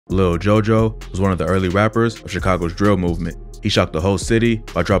Lil JoJo was one of the early rappers of Chicago's drill movement. He shocked the whole city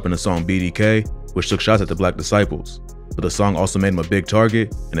by dropping the song BDK, which took shots at the Black disciples. But the song also made him a big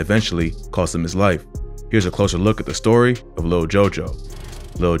target and eventually cost him his life. Here's a closer look at the story of Lil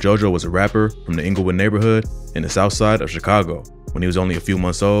JoJo. Lil JoJo was a rapper from the Inglewood neighborhood in the south side of Chicago. When he was only a few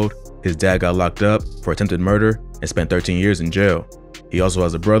months old, his dad got locked up for attempted murder and spent 13 years in jail. He also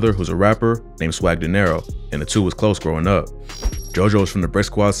has a brother who's a rapper named Swag Dinero, and the two was close growing up. JoJo was from the Brick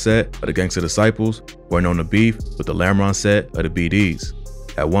Squad set of the Gangsta Disciples, who are known to beef with the Lamron set of the BDs.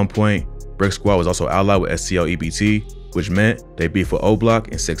 At one point, Brick Squad was also allied with STL EBT, which meant they beefed with O Block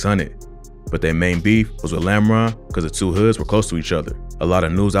and 600. But their main beef was with Lamron because the two hoods were close to each other. A lot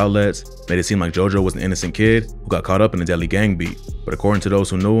of news outlets made it seem like JoJo was an innocent kid who got caught up in a deadly gang beef. But according to those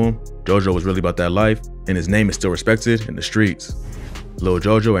who knew him, JoJo was really about that life, and his name is still respected in the streets. Lil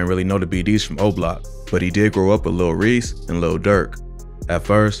JoJo ain't really know the BDs from O Block, but he did grow up with Lil Reese and Lil Durk. At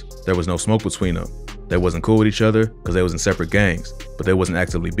first, there was no smoke between them. They wasn't cool with each other because they was in separate gangs, but they wasn't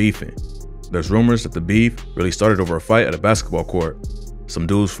actively beefing. There's rumors that the beef really started over a fight at a basketball court. Some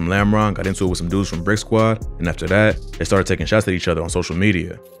dudes from Lamron got into it with some dudes from Brick Squad, and after that, they started taking shots at each other on social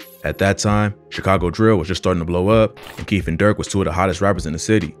media. At that time, Chicago drill was just starting to blow up, and Keef and Durk was two of the hottest rappers in the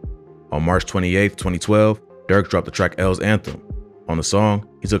city. On March 28, 2012, Durk dropped the track L's Anthem. On the song,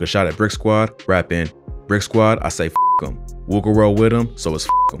 he took a shot at Brick Squad, rapping, "Brick Squad, I say f*** 'em. Wooga World with him, so it's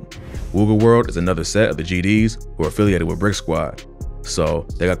f*** 'em." Wooga World is another set of the GDs who are affiliated with Brick Squad. So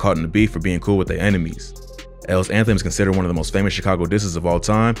they got caught in the beef for being cool with their enemies. L's Anthem is considered one of the most famous Chicago disses of all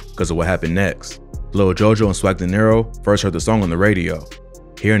time because of what happened next. Lil JoJo and Swag Dinero first heard the song on the radio.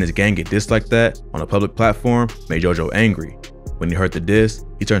 Hearing his gang get dissed like that on a public platform made JoJo angry. When he heard the diss,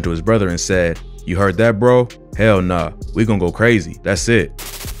 he turned to his brother and said, "You heard that, bro? Hell nah, we gonna go crazy, that's it."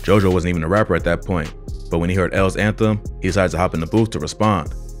 JoJo wasn't even a rapper at that point, but when he heard L's Anthem, he decided to hop in the booth to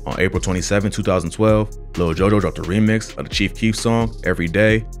respond. On April 27, 2012, Lil JoJo dropped a remix of the Chief Keef song, Every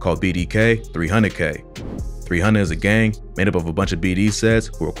Day, called BDK 300K. 300 is a gang made up of a bunch of BD sets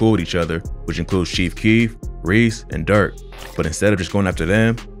who are cool with each other, which includes Chief Keef, Reese, and Durk. But instead of just going after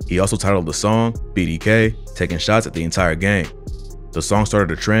them, he also titled the song BDK, taking shots at the entire gang. The song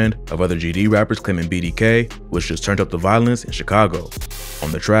started a trend of other GD rappers claiming BDK, which just turned up the violence in Chicago.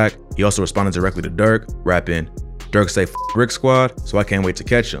 On the track, he also responded directly to Durk, rapping, "Durk say f Brick Squad, so I can't wait to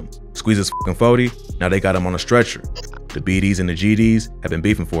catch him. Squeeze his f***ing 40, now they got him on a stretcher." The BDs and the GDs have been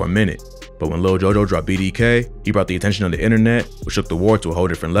beefing for a minute, but when Lil JoJo dropped BDK, he brought the attention of the internet, which took the war to a whole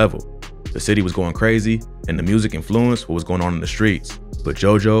different level. The city was going crazy, and the music influenced what was going on in the streets. But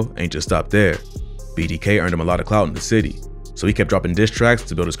JoJo ain't just stopped there. BDK earned him a lot of clout in the city, so he kept dropping diss tracks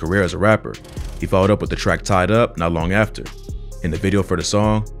to build his career as a rapper. He followed up with the track Tied Up not long after. In the video for the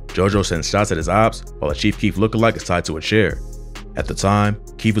song, JoJo sends shots at his ops while a Chief Keef lookalike is tied to a chair. At the time,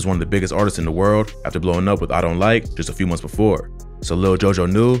 Keef was one of the biggest artists in the world after blowing up with I Don't Like just a few months before. So Lil JoJo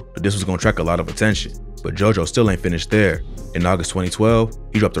knew that this was gonna attract a lot of attention. But JoJo still ain't finished there. In August 2012,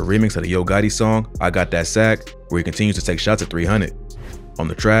 he dropped a remix of the Yo Gotti song, I Got That Sack, where he continues to take shots at 300. On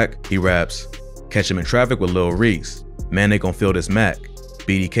the track, he raps, "Catch him in traffic with Lil Reese. Man, they gon' feel this Mac.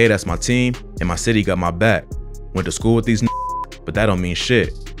 BDK, that's my team, and my city got my back. Went to school with these but that don't mean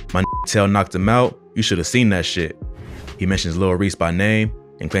shit. My tail knocked him out, you should've seen that shit." He mentions Lil Reese by name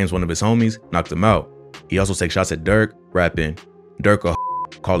and claims one of his homies knocked him out. He also takes shots at Durk, rapping, "Durk a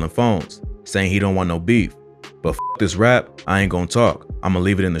calling phones, saying he don't want no beef. But f this rap, I ain't gonna talk, I'ma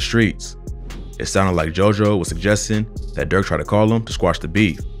leave it in the streets." It sounded like JoJo was suggesting that Durk try to call him to squash the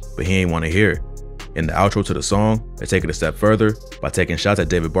beef, but he ain't wanna hear it. In the outro to the song, they take it a step further by taking shots at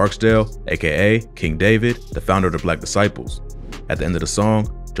David Barksdale, aka King David, the founder of the Black Disciples. At the end of the song,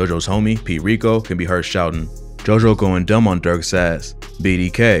 JoJo's homie, Pete Rico, can be heard shouting, "JoJo going dumb on Durk's ass,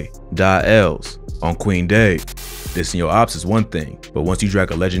 BDK, die L's, on Queen Dave." Dissing your ops is one thing, but once you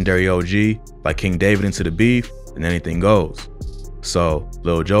drag a legendary OG like King David into the beef, then anything goes. So,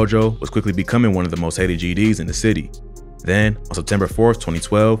 Lil JoJo was quickly becoming one of the most hated GDs in the city. Then, on September 4th,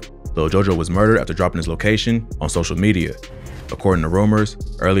 2012, Lil JoJo was murdered after dropping his location on social media. According to rumors,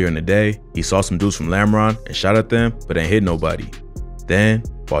 earlier in the day, he saw some dudes from Lamron and shot at them, but ain't hit nobody. Then,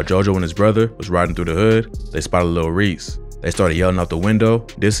 while JoJo and his brother was riding through the hood, they spotted Lil Reese. They started yelling out the window,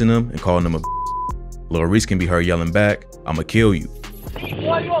 dissing him and calling him a Lil Reese can be heard yelling back, "I'ma kill you." Hey, Reese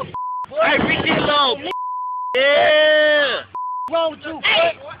low. Yeah. Wrong with you,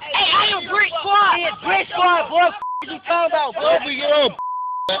 hey, I am Brick Squad. Yeah, Brick Squad, boy. What you talking about, boy? Over your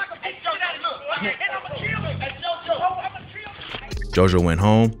JoJo went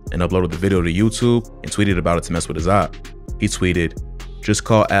home and uploaded the video to YouTube and tweeted about it to mess with his op. He tweeted, "Just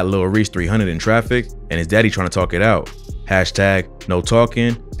call at Lil Reese 300 in traffic and his daddy trying to talk it out. hashtag no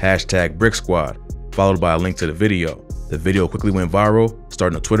talking, hashtag brick squad, followed by a link to the video. The video quickly went viral,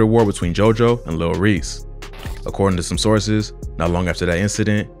 starting a Twitter war between JoJo and Lil Reese. According to some sources, not long after that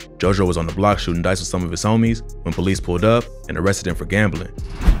incident, JoJo was on the block shooting dice with some of his homies when police pulled up and arrested him for gambling.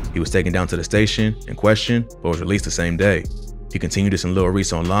 He was taken down to the station and questioned, but was released the same day. He continued this in Lil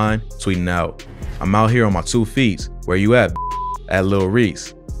Reese online, tweeting out, "I'm out here on my 2 feet, where you at, at Lil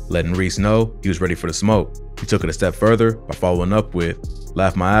Reese," letting Reese know he was ready for the smoke. He took it a step further by following up with,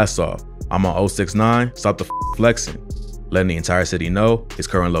 "Laugh my ass off, I'm on 069, stop the flexing," letting the entire city know his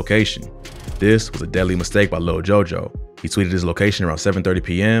current location. This was a deadly mistake by Lil JoJo. He tweeted his location around 7:30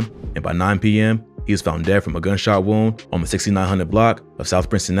 p.m. and by 9 p.m. he was found dead from a gunshot wound on the 6900 block of South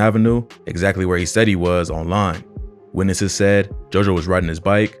Princeton Avenue, exactly where he said he was online. Witnesses said JoJo was riding his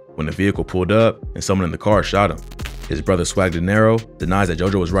bike when the vehicle pulled up and someone in the car shot him. His brother Swag De Niro denies that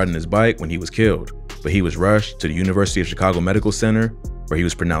JoJo was riding his bike when he was killed, but he was rushed to the University of Chicago Medical Center where he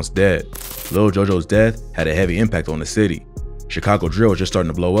was pronounced dead. Lil JoJo's death had a heavy impact on the city. Chicago drill was just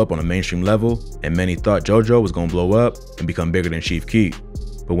starting to blow up on a mainstream level, and many thought JoJo was going to blow up and become bigger than Chief Keef.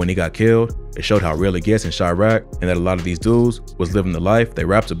 But when he got killed, it showed how real it gets in Chirac and that a lot of these dudes was living the life they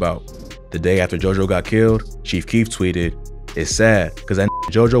rapped about. The day after JoJo got killed, Chief Keef tweeted, "It's sad, cause that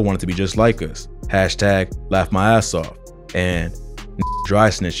JoJo wanted to be just like us. Hashtag laugh my ass off." And dry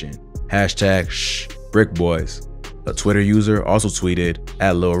snitching. Hashtag shh, brick boys. A Twitter user also tweeted,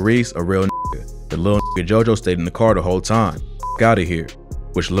 "At Lil Reese, a real nigga. The little nigga JoJo stayed in the car the whole time. Out of here,"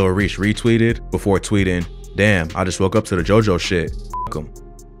 which Lil Reese retweeted before tweeting, "Damn, I just woke up to the JoJo shit. F him."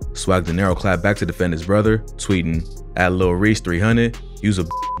 Swag De Niro clapped back to defend his brother, tweeting, "At Lil Reese 300, you's a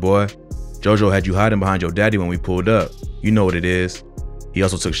boy. JoJo had you hiding behind your daddy when we pulled up. You know what it is." He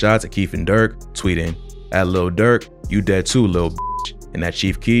also took shots at Keef and Durk, tweeting, "At Lil Durk, you dead too, lil bitch. And at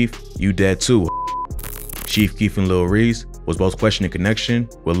Chief Keef, you dead too." Chief Keef and Lil Reese was both questioned in connection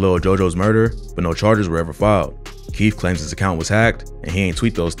with Lil JoJo's murder, but no charges were ever filed. Keef claims his account was hacked and he ain't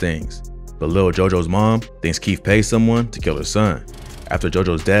tweet those things. But Lil JoJo's mom thinks Keef paid someone to kill her son. After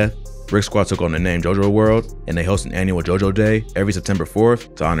JoJo's death, Brick Squad took on the name JoJo World and they host an annual JoJo Day every September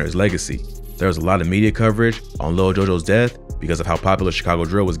 4th to honor his legacy. There was a lot of media coverage on Lil JoJo's death because of how popular Chicago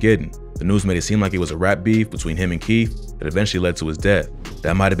drill was getting. The news made it seem like it was a rap beef between him and Keef that eventually led to his death.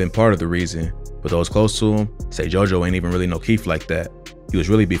 That might have been part of the reason, but those close to him say JoJo ain't even really know Keef like that. He was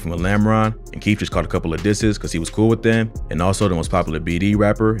really beefing with Lamron, and Keef just caught a couple of disses because he was cool with them, and also the most popular BD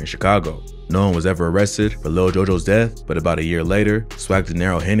rapper in Chicago. No one was ever arrested for Lil JoJo's death, but about a year later, Swag De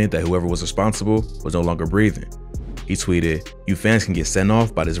Niro hinted that whoever was responsible was no longer breathing. He tweeted, "You fans can get sent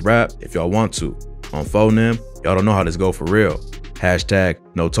off by this rap if y'all want to. On phone them, y'all don't know how this go for real. Hashtag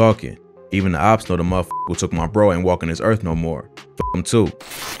no talking. Even the ops know the motherfucker who took my bro ain't walking this earth no more. Fuck him too."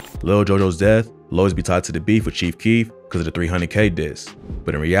 Lil JoJo's death will always be tied to the beef with Chief Keef because of the 300K diss,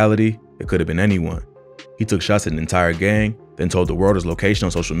 but in reality, it could have been anyone. He took shots at an entire gang, then told the world his location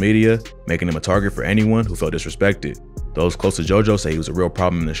on social media, making him a target for anyone who felt disrespected. Those close to JoJo say he was a real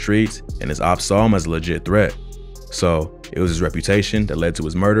problem in the streets, and his ops saw him as a legit threat. So, it was his reputation that led to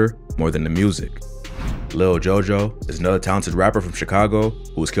his murder more than the music. Lil JoJo is another talented rapper from Chicago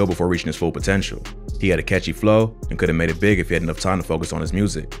who was killed before reaching his full potential. He had a catchy flow and could have made it big if he had enough time to focus on his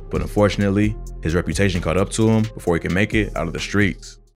music, but unfortunately, his reputation caught up to him before he could make it out of the streets.